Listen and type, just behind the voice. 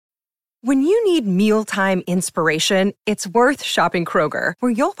When you need mealtime inspiration, it's worth shopping Kroger,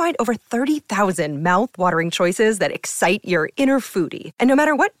 where you'll find over 30,000 mouth-watering choices that excite your inner foodie. And no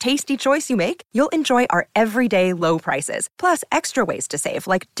matter what tasty choice you make, you'll enjoy our everyday low prices, plus extra ways to save,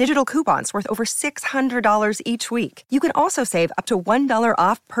 like digital coupons worth over $600 each week. You can also save up to $1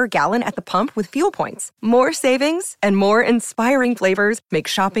 off per gallon at the pump with fuel points. More savings and more inspiring flavors make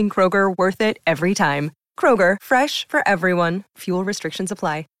shopping Kroger worth it every time. Kroger, fresh for everyone. Fuel restrictions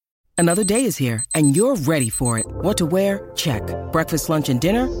apply. Another day is here, and you're ready for it. What to wear? Check. Breakfast, lunch, and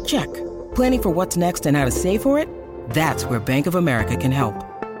dinner? Check. Planning for what's next and how to save for it? That's where Bank of America can help.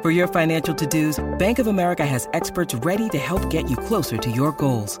 For your financial to-dos, Bank of America has experts ready to help get you closer to your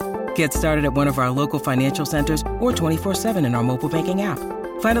goals. Get started at one of our local financial centers or 24/7 in our mobile banking app.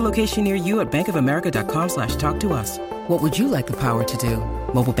 Find a location near you at bankofamerica.com/talktous. What would you like the power to do?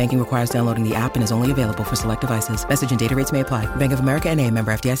 Mobile banking requires downloading the app and is only available for select devices. Message and data rates may apply. Bank of America N.A.,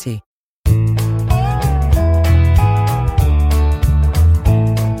 member FDIC.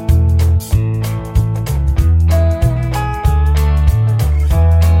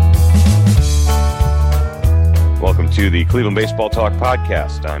 Welcome to the Cleveland Baseball Talk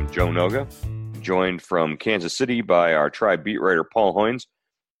podcast. I'm Joe Noga, joined from Kansas City by our Tribe beat writer Paul Hoynes.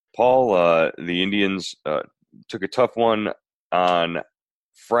 Paul, the Indians took a tough one on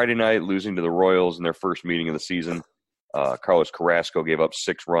Friday night, losing to the Royals in their first meeting of the season. Carlos Carrasco gave up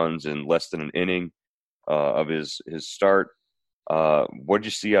 6 runs in less than an inning of his start. What did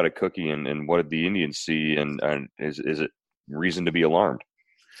you see out of Cookie, and what did the Indians see, and is it reason to be alarmed?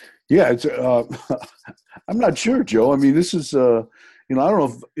 Yeah, it's. I'm not sure, Joe. I mean, this is. I don't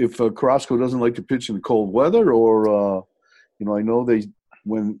know if Carrasco doesn't like to pitch in the cold weather, or I know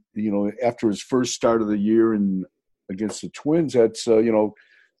after his first start of the year against the Twins, that's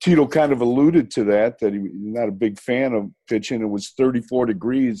Tito kind of alluded to that he was not a big fan of pitching. It was 34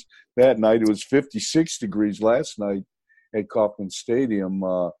 degrees that night. It was 56 degrees last night at Kauffman Stadium,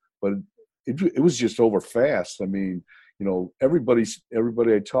 but it was just over fast. I mean. Everybody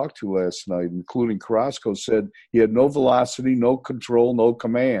I talked to last night, including Carrasco, said he had no velocity, no control, no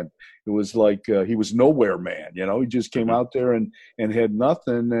command. It was like he was nowhere man. He just came out there and had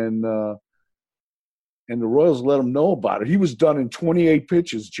nothing, and the Royals let him know about it. He was done in 28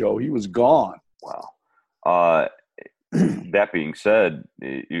 pitches, Joe. He was gone. Wow. That being said,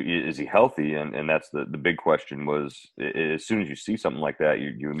 is he healthy? And that's the big question. Was as soon as you see something like that,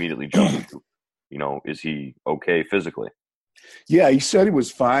 you immediately jump into. Is he okay physically? Yeah, he said he was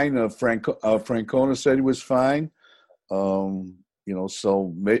fine. Francona said he was fine. So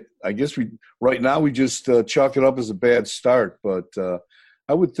I guess right now we just chalk it up as a bad start. But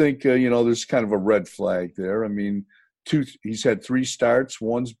I would think, there's kind of a red flag there. I mean, he's had 3 starts.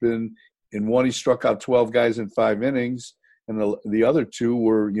 In one he struck out 12 guys in 5 innings, and the other 2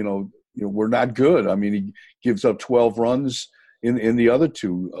 were, were not good. I mean, he gives up 12 runs in the other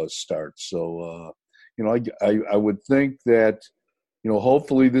 2 starts. So, I would think that,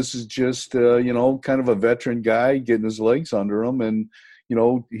 hopefully this is just, kind of a veteran guy getting his legs under him. And,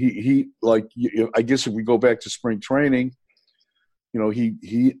 I guess if we go back to spring training,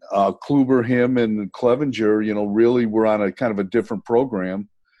 Kluber, him, and Clevenger, really were on a kind of a different program.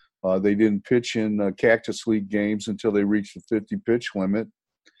 They didn't pitch in Cactus League games until they reached the 50-pitch limit.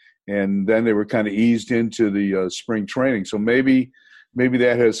 And then they were kind of eased into the spring training. So maybe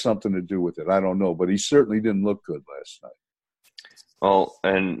that has something to do with it. I don't know. But he certainly didn't look good last night. Well,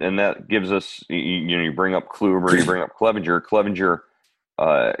 and that gives us, you bring up Kluber, you bring up Clevenger. Clevenger,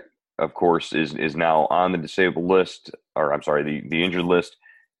 of course, is now on the disabled list, or I'm sorry, the injured list,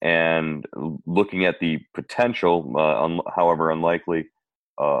 and looking at the potential, however unlikely,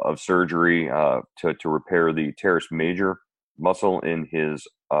 of surgery to repair the teres major muscle in his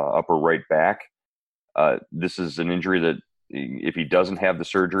upper right back. This is an injury that, if he doesn't have the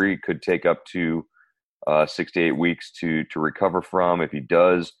surgery, could take up to 6 to 8 weeks to recover from. If he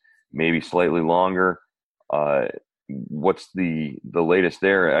does, maybe slightly longer. What's the latest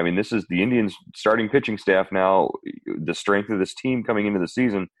there? I mean, this is the Indians' starting pitching staff now. The strength of this team coming into the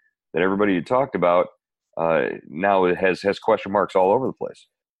season that everybody had talked about now it has question marks all over the place.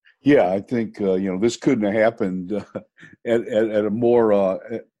 Yeah, I think this couldn't have happened at a more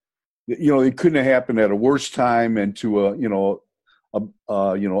it couldn't have happened at a worse time and to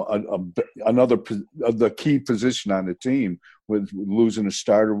another the key position on the team with losing a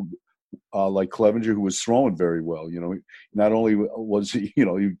starter like Clevenger, who was throwing very well. Not only was he he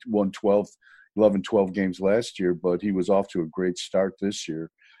won 11, 12 games last year, but he was off to a great start this year.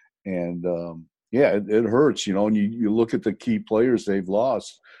 And it hurts, and you look at the key players they've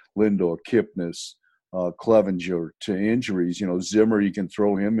lost: Lindor, Kipnis, Clevenger to injuries. Zimmer, you can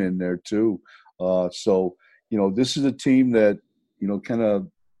throw him in there too. So this is a team that kind of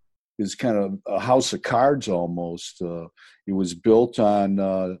is kind of a house of cards almost. It was built on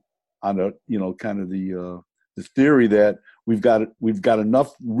a kind of the theory that we've got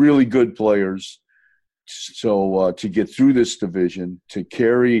enough really good players so to get through this division, to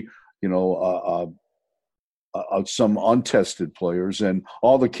carry some untested players, and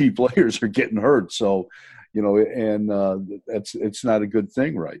all the key players are getting hurt. So, it's not a good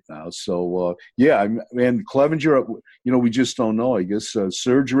thing right now. So, Clevenger, we just don't know. I guess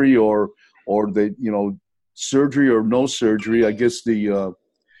surgery or surgery or no surgery. I guess the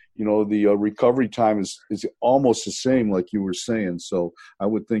recovery time is almost the same, like you were saying. So I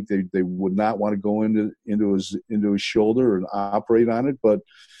would think they would not want to go into his shoulder and operate on it, but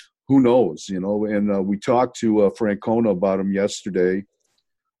who knows, and we talked to Francona about him yesterday.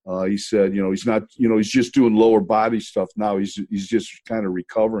 He said, he's not, he's just doing lower body stuff now. He's just kind of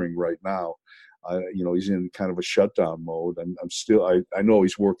recovering right now. He's in kind of a shutdown mode, and I know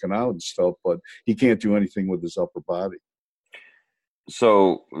he's working out and stuff, but he can't do anything with his upper body.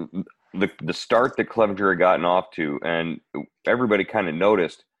 So the start that Clevenger had gotten off to, and everybody kind of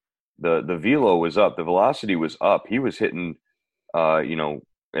noticed the velo was up, the velocity was up. He was hitting,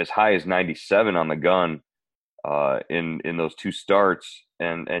 as high as 97 on the gun in those two starts,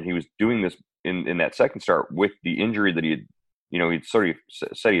 and he was doing this in that second start with the injury that he'd sort of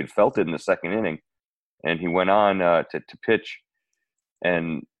said he had felt it in the second inning, and he went on to pitch,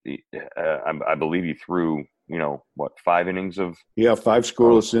 and I believe he threw 5 innings of 5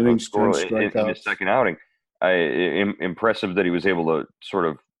 scoreless innings, 10 strikeouts in his second outing. Impressive that he was able to sort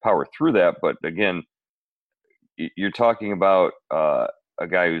of power through that, but again, you're talking about a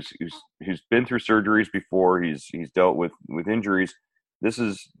guy who's been through surgeries before. He's dealt with injuries. This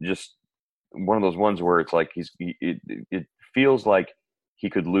is just one of those ones where it's like it feels like he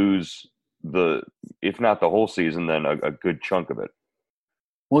could lose if not the whole season, then a good chunk of it.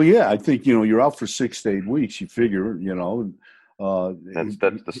 Well, yeah, I think you're out for 6 to 8 weeks. You figure,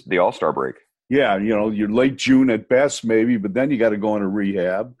 that's the All-Star break. Yeah, you're late June at best, maybe, but then you got to go into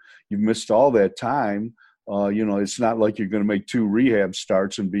rehab. You've missed all that time. It's not like you're going to make 2 rehab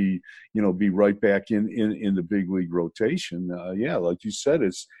starts and be right back in the big league rotation. Like you said,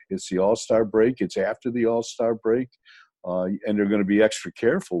 it's the All-Star break. It's after the All-Star break, and they're going to be extra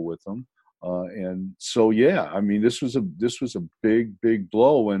careful with them. And so, I mean, this was a big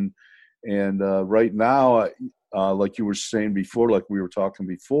blow, and right now, like you were saying before, like we were talking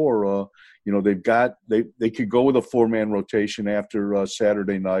before, they could go with a 4-man rotation after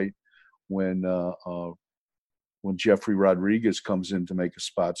Saturday night when Jeffrey Rodriguez comes in to make a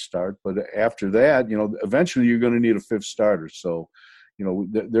spot start. But after that, eventually you're going to need a 5th starter. So,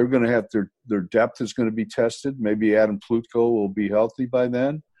 they're going to have their depth is going to be tested. Maybe Adam Plutko will be healthy by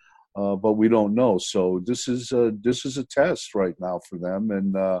then, but we don't know. So this is a test right now for them,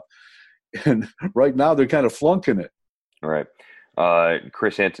 and right now they're kind of flunking it. All right.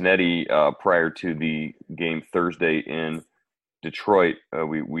 Chris Antonetti, prior to the game Thursday in Detroit,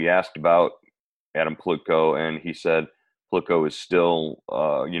 we asked about Adam Plutko, and he said Plutko is still,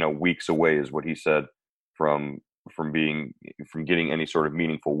 weeks away, is what he said, from getting any sort of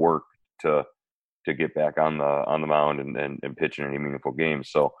meaningful work to get back on the mound and pitch in any meaningful games.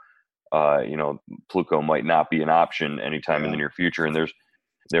 So, Plutko might not be an option anytime in the near future, and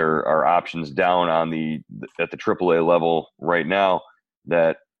there are options down at the AAA level right now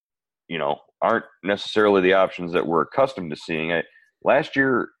that aren't necessarily the options that we're accustomed to seeing. Last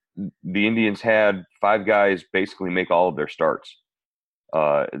year, the Indians had 5 guys basically make all of their starts.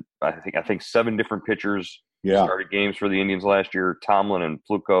 I think 7 different pitchers started games for the Indians last year. Tomlin and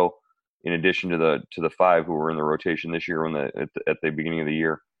Plutko, in addition to the 5 who were in the rotation this year at the beginning of the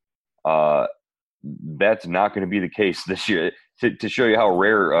year. That's not going to be the case this year. To show you how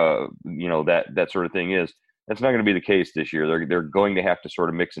rare that sort of thing is, that's not going to be the case this year. They're going to have to sort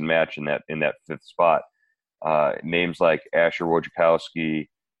of mix and match in that 5th spot. Names like Asher Wojciechowski,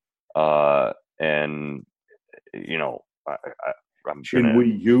 and I'm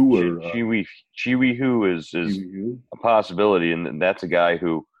Chin-Wei Hu is a possibility, and that's a guy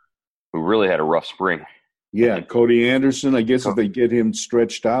who really had a rough spring. Yeah, Cody Anderson. I guess if they get him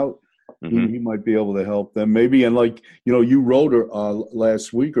stretched out, he might be able to help them. Maybe, and like you wrote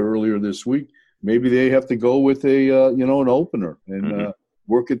last week or earlier this week, maybe they have to go with an opener and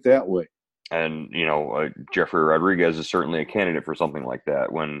work it that way. And Jeffrey Rodriguez is certainly a candidate for something like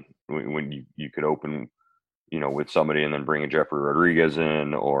that. When you could open, with somebody and then bring a Jeffrey Rodriguez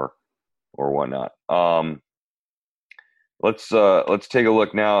in or whatnot. Let's take a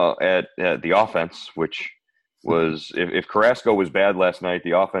look now at the offense, which was if Carrasco was bad last night,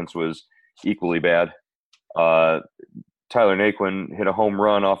 the offense was equally bad. Tyler Naquin hit a home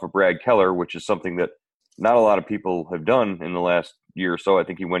run off of Brad Keller, which is something that not a lot of people have done in the last year or so. I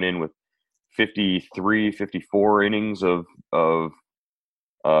think he went in with 53, 54 innings of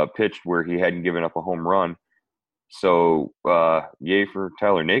pitched where he hadn't given up a home run. So yay for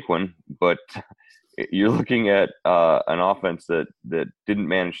Tyler Naquin, but you're looking at an offense that didn't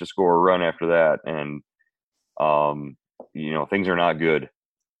manage to score a run after that, and things are not good.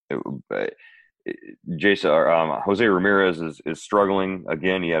 Jose Ramirez is struggling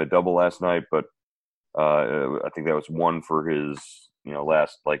again. He had a double last night, but I think that was one for his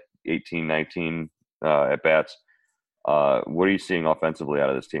last 18, 19 at bats. What are you seeing offensively out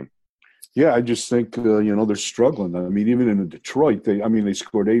of this team? Yeah, I just think they're struggling. I mean, even in Detroit, they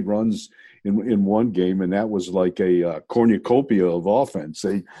scored 8 runs in one game, and that was like a cornucopia of offense.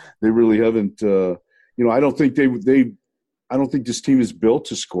 They really haven't. I don't think I don't think this team is built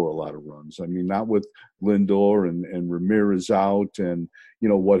to score a lot of runs. I mean, not with Lindor and Ramirez out, and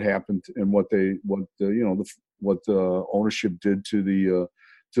what happened and what the ownership did to the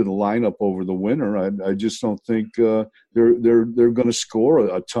lineup over the winter. I just don't think they're going to score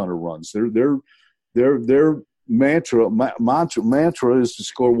a ton of runs. Their mantra is to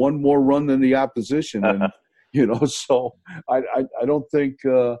score one more run than the opposition, and so I don't think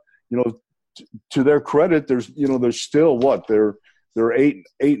to their credit, there's still what they're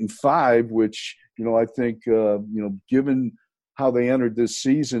 8-5, which I think given how they entered this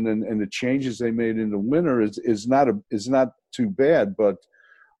season and the changes they made in the winter is not too bad, but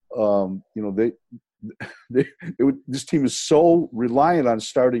this team is so reliant on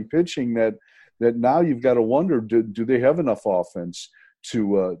starting pitching that now you've got to wonder, do they have enough offense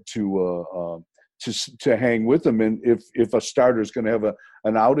to hang with them? And if a starter is going to have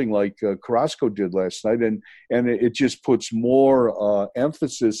an outing like Carrasco did last night, and it just puts more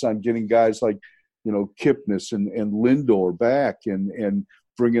emphasis on getting guys like Kipnis and Lindor back, and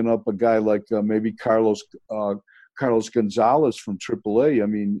bringing up a guy like maybe Carlos Gonzalez from AAA. I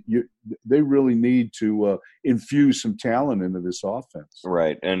mean, they really need to infuse some talent into this offense.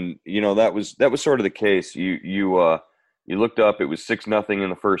 Right, and that was sort of the case. You looked up; it was 6-0 in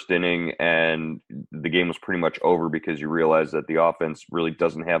the first inning, and the game was pretty much over because you realized that the offense really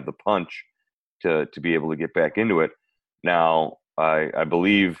doesn't have the punch to be able to get back into it. Now, I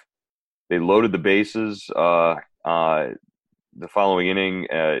believe they loaded the bases the following inning.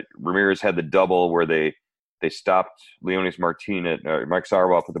 Ramirez had the double where they stopped Leonys Martin Mike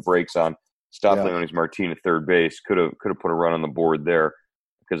Sarabov with the brakes on, stopped Leonys Martin at third base. Could have put a run on the board there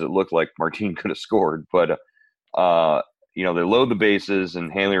because it looked like Martin could have scored. But they load the bases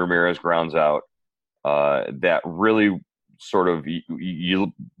and Hanley Ramirez grounds out. That really sort of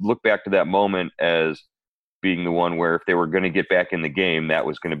you look back to that moment as being the one where if they were going to get back in the game, that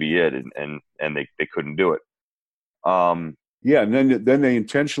was going to be it, and they couldn't do it. Yeah, and then they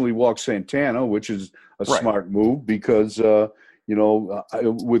intentionally walked Santana, which is a smart move because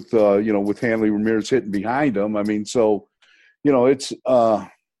with Hanley Ramirez hitting behind him. I mean, so it's you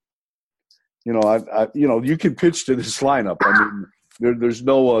can pitch to this lineup. I mean, there's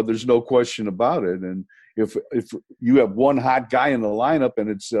no question about it. And if you have one hot guy in the lineup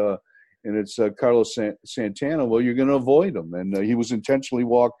and it's Carlos Santana, well, you're going to avoid him. And he was intentionally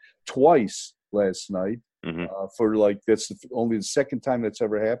walked twice last night. Mm-hmm. That's only the second time that's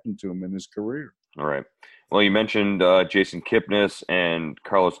ever happened to him in his career. All right. Well, you mentioned Jason Kipnis and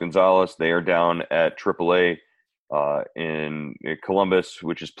Carlos Gonzalez. They are down at AAA in Columbus,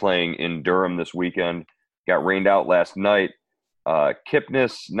 which is playing in Durham this weekend. Got rained out last night.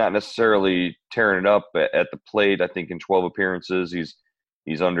 Kipnis not necessarily tearing it up at the plate. I think in 12 appearances,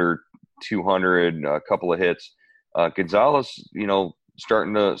 he's under 200, a couple of hits. Gonzalez,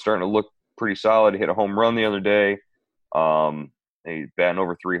 starting to look pretty solid. Hit a home run the other day. He's batting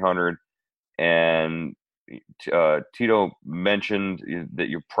over 300. And Tito mentioned that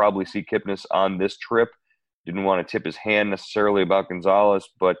you'll probably see Kipnis on this trip. Didn't want to tip his hand necessarily about Gonzalez,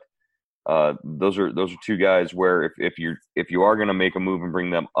 but those are two guys where if you are going to make a move and bring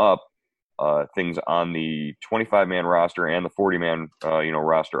them up, things on the 25-man roster and the 40-man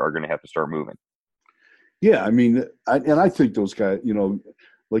roster are going to have to start moving. Yeah, I mean, I think those guys,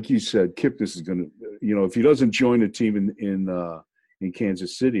 like you said, Kipnis is going to, if he doesn't join a team in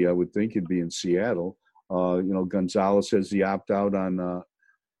Kansas City, I would think it'd be in Seattle. Gonzalez has the opt-out on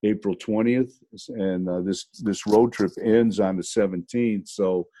April 20th, and this road trip ends on the 17th.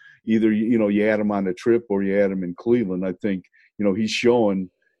 So either you add him on the trip or you add him in Cleveland. I think he's showing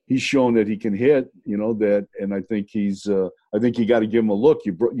he's shown that he can hit. And I think I think you got to give him a look.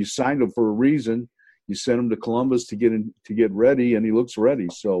 You signed him for a reason. You sent him to Columbus to get ready, and he looks ready.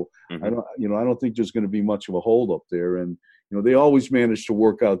 So I don't think there's going to be much of a hold up there. And they always manage to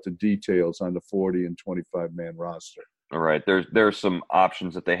work out the details on the 40 and 25 man roster. All right. There's some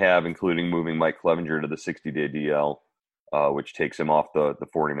options that they have, including moving Mike Clevenger to the 60-day DL, which takes him off the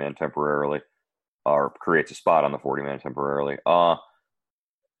 40 man temporarily, or creates a spot on the 40 man temporarily.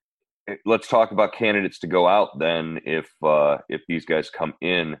 Let's talk about candidates to go out then. If these guys come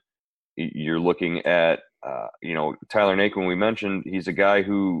in, you're looking at Tyler Naquin. We mentioned he's a guy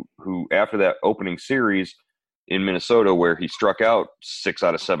who after that opening series in Minnesota, where he struck out 6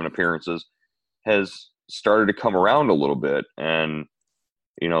 out of 7 appearances, has started to come around a little bit. And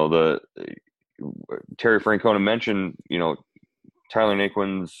the Terry Francona mentioned Tyler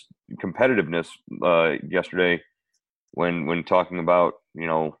Naquin's competitiveness yesterday when talking about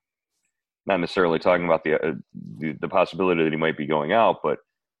not necessarily talking about the possibility that he might be going out, but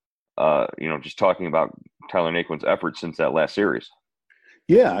just talking about Tyler Naquin's efforts since that last series.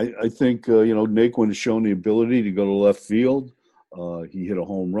 Yeah, I think Naquin has shown the ability to go to left field. He hit a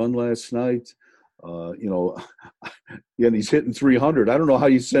home run last night. And he's hitting 300. I don't know how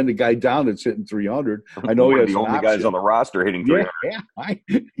you send a guy down that's hitting 300. I know he has the only guys on the roster hitting 300. Yeah,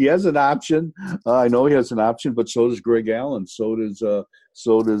 he has an option. I know he has an option, but so does Greg Allen. So does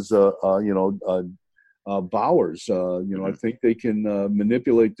Bowers. I think they can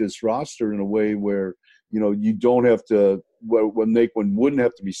manipulate this roster in a way where you don't have to. When Naquin wouldn't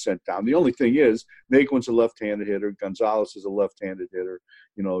have to be sent down. The only thing is Naquin's a left-handed hitter. Gonzalez is a left-handed hitter.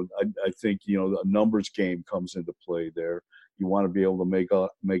 I think a numbers game comes into play there. You want to be able to make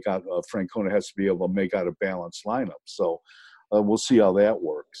out. Francona has to be able to make out a balanced lineup. So we'll see how that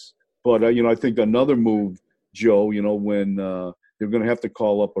works. But I think another move, Joe. When they're going to have to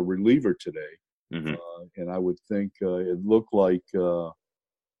call up a reliever today, and I would think it looked like.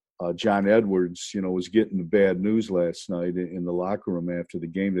 John Edwards, was getting the bad news last night in the locker room after the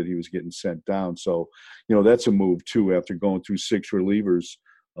game that he was getting sent down. So, that's a move too. After going through 6 relievers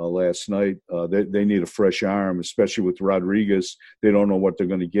last night, they need a fresh arm, especially with Rodriguez. They don't know what they're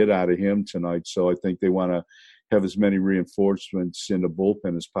going to get out of him tonight. So I think they want to have as many reinforcements in the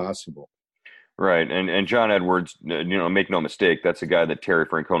bullpen as possible. Right, and John Edwards, make no mistake, that's a guy that Terry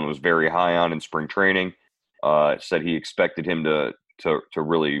Francona was very high on in spring training. Said he expected him to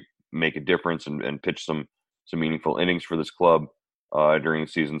really make a difference and pitch some meaningful innings for this club during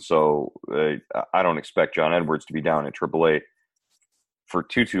the season. So I don't expect John Edwards to be down at AAA for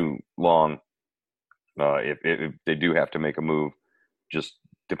too long if they do have to make a move, just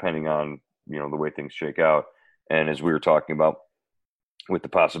depending on the way things shake out. And as we were talking about, with the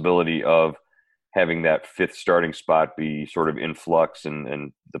possibility of having that 5th starting spot be sort of in flux,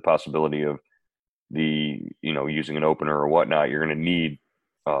 and the possibility of using an opener or whatnot, you're going to need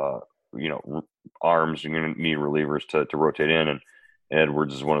arms. You're going to need relievers to rotate in, and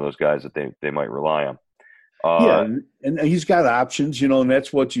Edwards is one of those guys that they might rely on. And he's got options, and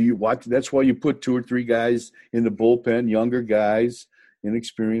that's what you watch. That's why you put 2 or 3 guys in the bullpen, younger guys,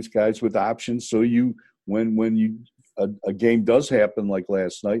 inexperienced guys with options. So when a game does happen like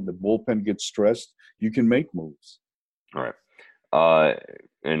last night, and the bullpen gets stressed, you can make moves. All right.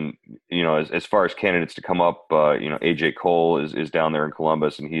 And as far as candidates to come up, AJ Cole is down there in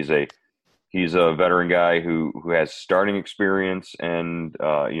Columbus, and he's a veteran guy who has starting experience and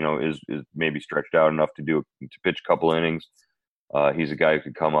is maybe stretched out enough to pitch a couple innings. He's a guy who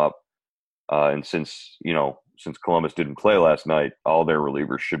could come up, and since Columbus didn't play last night, all their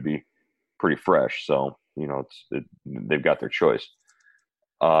relievers should be pretty fresh. So they've got their choice.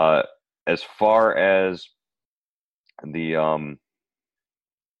 As far as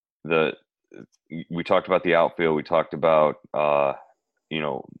we talked about the outfield. We talked about the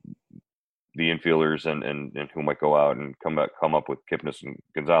infielders and who might go out and come up with Kipnis and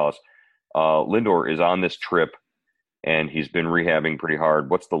Gonzalez. Lindor is on this trip, and he's been rehabbing pretty hard.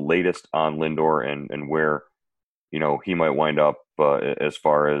 What's the latest on Lindor and where he might wind up as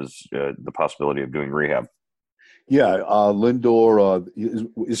far as the possibility of doing rehab? Yeah, Lindor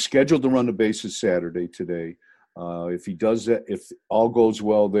is scheduled to run the bases Saturday today. If he does that, if all goes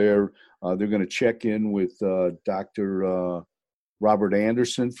well there, they're going to check in with Dr. Robert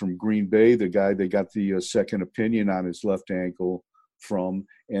Anderson from Green Bay, the guy they got the second opinion on his left ankle from.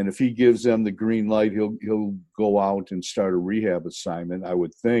 And if he gives them the green light, he'll go out and start a rehab assignment, I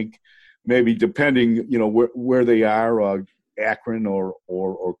would think. Maybe depending, where they are, Akron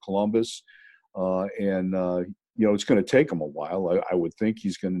or Columbus. It's going to take him a while. I would think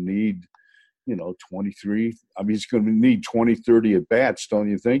he's going to need, 23. I mean, he's going to need 20, 30 at bats, don't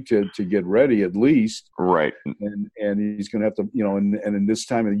you think, to get ready at least? Right. And he's going to have to, and in this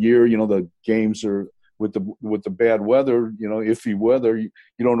time of the year, the games are with the bad weather, iffy weather. You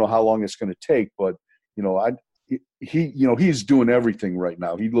don't know how long it's going to take, but he's doing everything right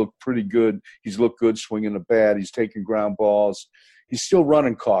now. He looked pretty good. He's looked good swinging the bat. He's taking ground balls. He's still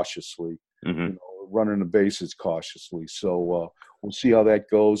running cautiously, running the bases cautiously. So we'll see how that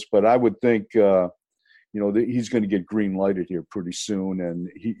goes. But I would think, that he's going to get green lighted here pretty soon, and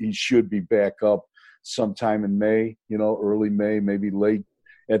he should be back up sometime in May, early May, maybe late,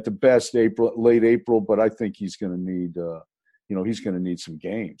 at the best late April. But I think he's going to need, he's going to need some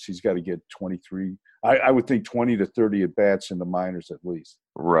games. He's got to get 23. I would think 20 to 30 at bats in the minors at least.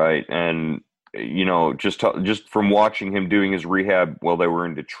 Right, and just from watching him doing his rehab while they were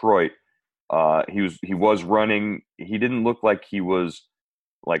in Detroit, he was running. He didn't look like he was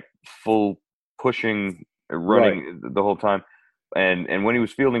like full pushing, running the whole time. And when he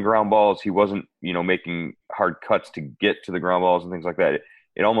was fielding ground balls, he wasn't, making hard cuts to get to the ground balls and things like that.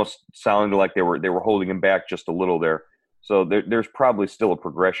 It almost sounded like they were holding him back just a little there. So there's probably still a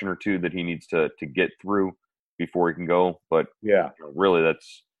progression or two that he needs to get through before he can go. But really,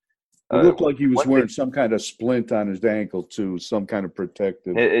 that's. It looked like he was wearing some kind of splint on his ankle too, some kind of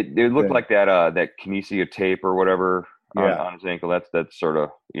protective. It looked like that kinesia tape or whatever on his ankle. That's sort of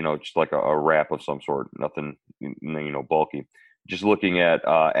just like a wrap of some sort. Nothing bulky. Just looking at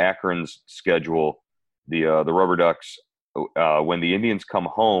Akron's schedule, the Rubber Ducks when the Indians come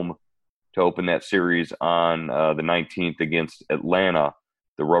home to open that series on the 19th against Atlanta,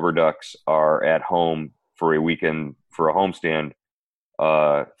 the Rubber Ducks are at home for a weekend for a homestand.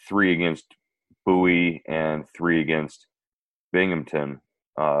 3 against Bowie and 3 against Binghamton.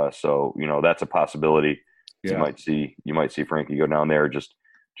 So that's a possibility. Yeah. You might see Frankie go down there just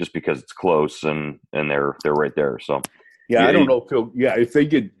because it's close and they're right there. So I don't know if they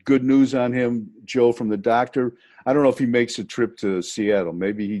get good news on him, Joe, from the doctor. I don't know if he makes a trip to Seattle.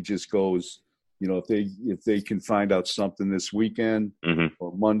 Maybe he just goes. If they can find out something this weekend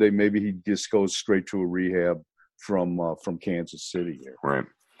or Monday, maybe he just goes straight to a rehab from Kansas City here. Right.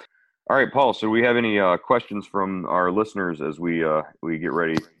 All right, Paul. So, do we have any questions from our listeners as we get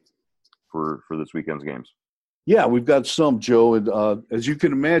ready for this weekend's games? Yeah, we've got some, Joe. And as you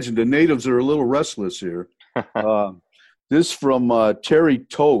can imagine, the natives are a little restless here. This from Terry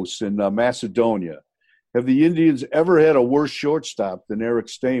Tos in Macedonia. Have the Indians ever had a worse shortstop than Eric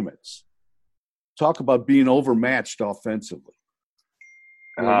Stamets? Talk about being overmatched offensively.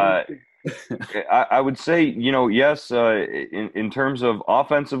 I would say, yes. In terms of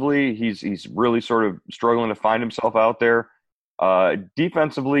offensively, he's really sort of struggling to find himself out there.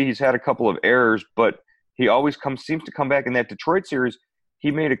 Defensively, he's had a couple of errors, but he always seems to come back. In that Detroit series,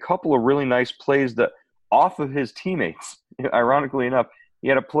 he made a couple of really nice plays that off of his teammates. Ironically enough, he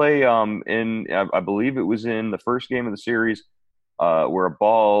had a play I believe it was in the first game of the series where a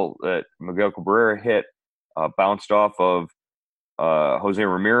ball that Miguel Cabrera hit bounced off of Jose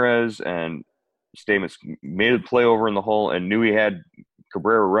Ramirez, and Stamets made a play over in the hole and knew he had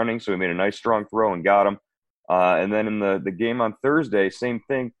Cabrera running, so he made a nice strong throw and got him. And then in the game on Thursday, same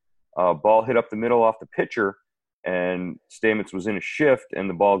thing. Ball hit up the middle off the pitcher, and Stamets was in a shift, and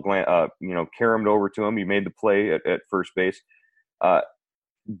the ball caromed over to him. He made the play at first base.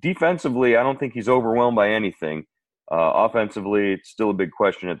 Defensively, I don't think he's overwhelmed by anything. Offensively, it's still a big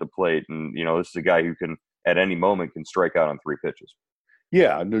question at the plate, and this is a guy who can at any moment can strike out on 3 pitches.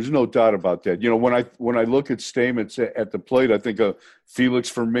 Yeah, there's no doubt about that. When I look at Stamets at the plate, I think of Felix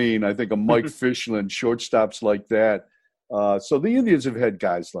Fermin, I think of Mike Fishland, shortstops like that. So the Indians have had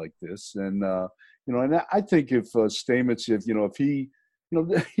guys like this, and and I think if Stamets, if he,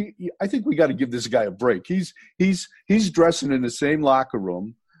 I think we got to give this guy a break. He's dressing in the same locker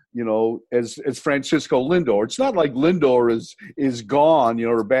room, as Francisco Lindor. It's not like Lindor is gone,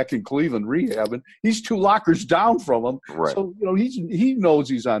 or back in Cleveland rehabbing. He's 2 lockers down from him. Right. So, he knows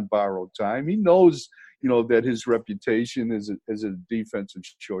he's on borrowed time. He knows, that his reputation as a defensive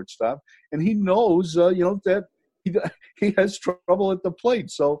shortstop. And he knows, that he has trouble at the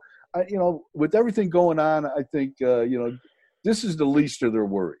plate. So, with everything going on, I think, this is the least of their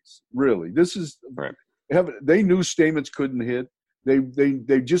worries, really. This is right. They knew Stamets couldn't hit.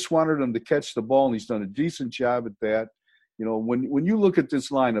 They just wanted him to catch the ball, and he's done a decent job at that. When you look at this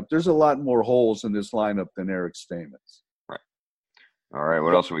lineup, there's a lot more holes in this lineup than Eric Stamets. Right. All right,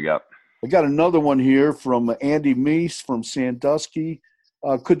 what else have we got? I got another one here from Andy Meese from Sandusky.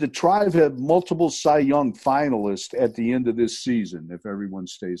 Could the Tribe have multiple Cy Young finalists at the end of this season if everyone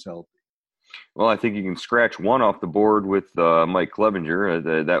stays healthy? Well, I think you can scratch one off the board with Mike Clevenger.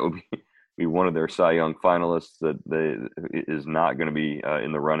 That would be one of their Cy Young finalists that is not going to be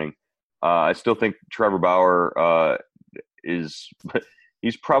in the running. I still think Trevor Bauer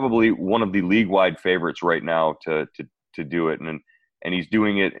he's probably one of the league-wide favorites right now to do it, and he's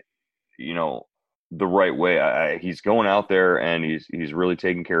doing it, the right way. He's going out there and he's really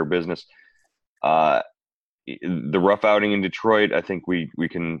taking care of business. The rough outing in Detroit, I think we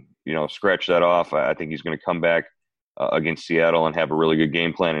can scratch that off. I think he's going to come back against Seattle and have a really good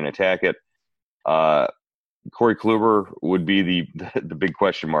game plan and attack it. Corey Kluber would be the big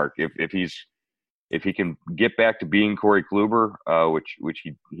question mark if he can get back to being Corey Kluber, which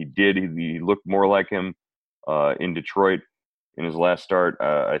he did. He looked more like him in Detroit in his last start.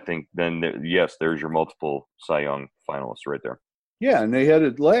 I think then yes, there's your multiple Cy Young finalists right there. Yeah, and they had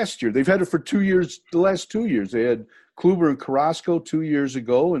it last year. They've had it for 2 years. The last 2 years, they had Kluber and Carrasco 2 years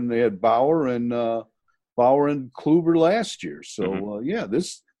ago, and they had Bauer and Kluber last year. So yeah,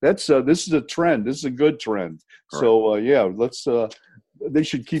 this is a trend. This is a good trend. Right. So yeah, let's. They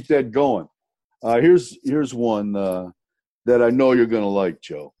should keep that going. Here's one that I know you're going to like,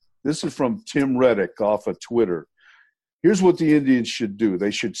 Joe. This is from Tim Reddick off of Twitter. Here's what the Indians should do. They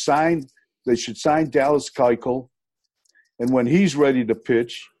should sign Dallas Keuchel, and when he's ready to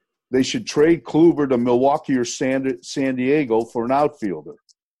pitch, they should trade Kluber to Milwaukee or San Diego for an outfielder.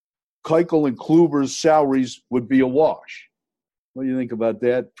 Keuchel and Kluber's salaries would be a wash. What do you think about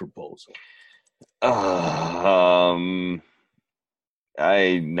that proposal?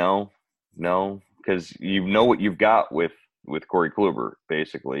 No, because you know what you've got with Corey Kluber,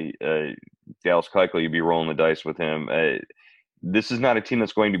 basically. Dallas Keuchel, you'd be rolling the dice with him. This is not a team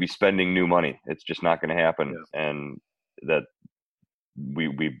that's going to be spending new money. It's just not going to happen. Yeah. And that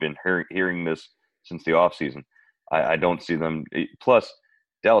we've been hearing this since the offseason. I don't see them. Plus,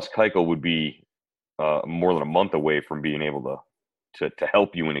 Dallas Keuchel would be more than a month away from being able to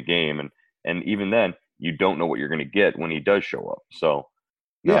help you in a game. And even then, you don't know what you're going to get when he does show up. So,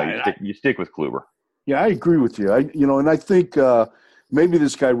 you stick with Kluber. Yeah, I agree with you. And I think maybe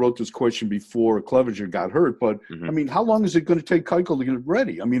this guy wrote this question before Clevenger got hurt, but I mean, how long is it going to take Keuchel to get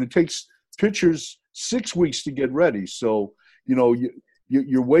ready? I mean, it takes pitchers 6 weeks to get ready. So,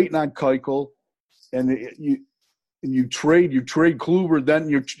 you're waiting on Keuchel, and you trade Kluber,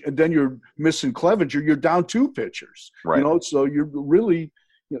 then you're missing Clevenger. You're down 2 pitchers. Right. So you're really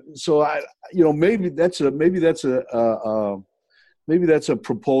maybe that's a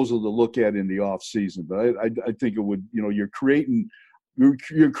proposal to look at in the off season, but I think it would, you're creating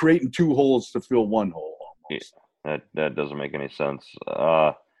 2 holes to fill 1 hole almost. Yeah, that doesn't make any sense.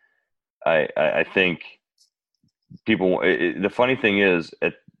 I think the funny thing is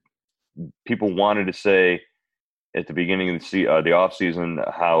people wanted to say at the beginning of the off season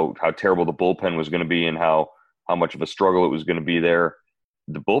how terrible the bullpen was going to be and how much of a struggle it was going to be there.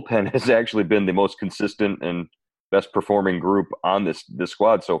 The bullpen has actually been the most consistent and best performing group on this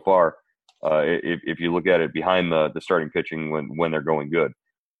squad so far. If you look at it behind the starting pitching when they're going good,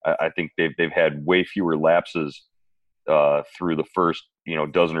 I think they've had way fewer lapses through the first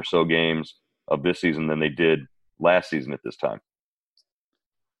dozen or so games of this season than they did last season at this time.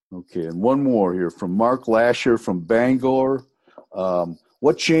 Okay, and one more here from Mark Lasher from Bangor.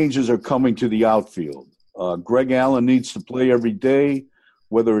 What changes are coming to the outfield? Greg Allen needs to play every day,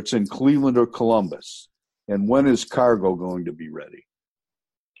 whether it's in Cleveland or Columbus. And when is Cargo going to be ready?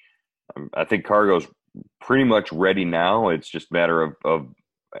 I think Cargo's pretty much ready now. It's just a matter of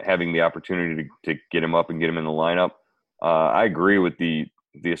having the opportunity to get him up and get him in the lineup. I agree with the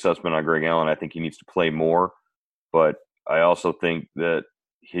assessment on Greg Allen. I think he needs to play more, but I also think that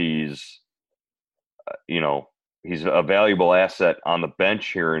he's a valuable asset on the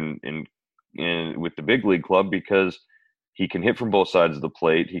bench here in with the big league club because he can hit from both sides of the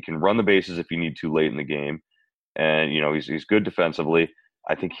plate. He can run the bases if you need to late in the game. And, he's good defensively.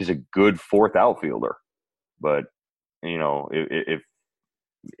 I think he's a good 4th outfielder. But, if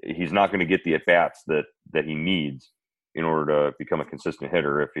he's not going to get the at-bats that he needs in order to become a consistent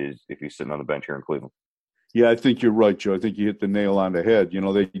hitter if he's sitting on the bench here in Cleveland. Yeah, I think you're right, Joe. I think you hit the nail on the head.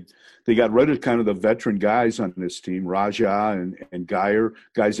 They got rid of kind of the veteran guys on this team, Raja and Geyer,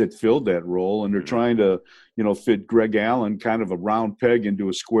 guys that filled that role, and they're trying to, fit Greg Allen kind of a round peg into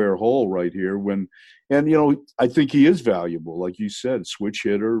a square hole right here. I think he is valuable, like you said, switch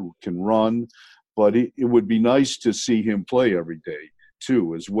hitter, can run, but it would be nice to see him play every day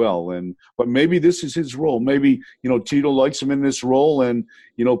too, as well. But maybe this is his role. Maybe Tito likes him in this role, and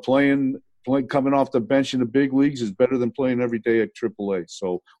playing coming off the bench in the big leagues is better than playing every day at AAA.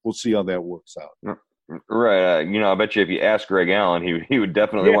 So we'll see how that works out. Right. I bet you if you ask Greg Allen, he would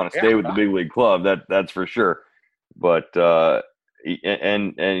definitely want to stay with the big league club. That's for sure. But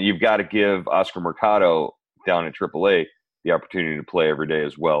and you've got to give Oscar Mercado down at AAA the opportunity to play every day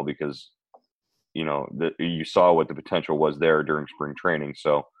as well, because you saw what the potential was there during spring training.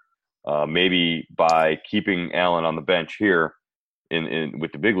 So maybe by keeping Allen on the bench here in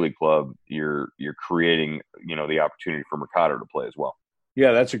with the big league club, you're creating the opportunity for Mercado to play as well.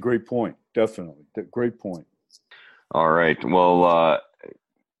 Yeah, that's a great point. Definitely, great point. All right. Well,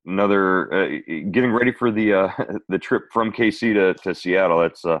 another getting ready for the trip from KC to Seattle.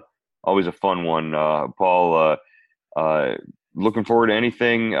 That's always a fun one. Paul, looking forward to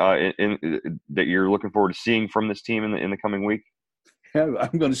anything that you're looking forward to seeing from this team in the coming week? Yeah,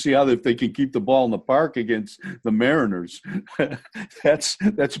 I'm going to see if they can keep the ball in the park against the Mariners. That's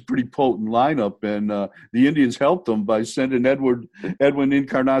a pretty potent lineup, and the Indians helped them by sending Edwin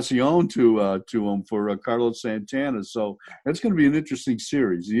Encarnacion to them for Carlos Santana. So that's going to be an interesting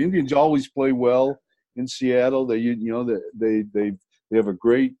series. The Indians always play well in Seattle. They have a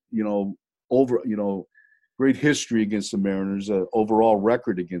great great history against the Mariners, overall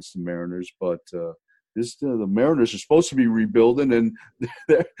record against the Mariners, but. The Mariners are supposed to be rebuilding,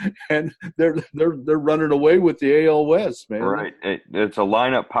 and they're running away with the AL West, man. Right. It's a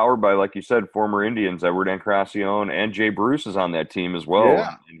lineup powered by, like you said, former Indians. Edwin Encarnacion and Jay Bruce is on that team as well.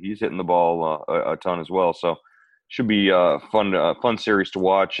 Yeah. And he's hitting the ball a ton as well. So should be a fun series to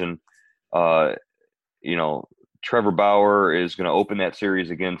watch. And Trevor Bauer is going to open that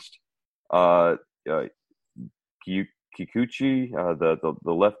series against Kikuchi, the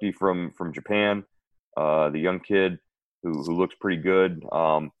lefty from Japan. The young kid who looks pretty good.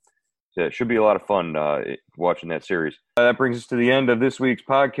 So it should be a lot of fun watching that series. That brings us to the end of this week's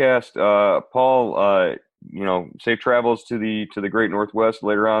podcast. Paul, safe travels to the Great Northwest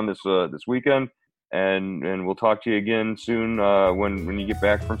later on this weekend, and we'll talk to you again soon when you get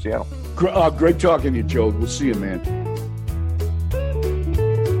back from Seattle. Great talking to you, Joe. We'll see you, man.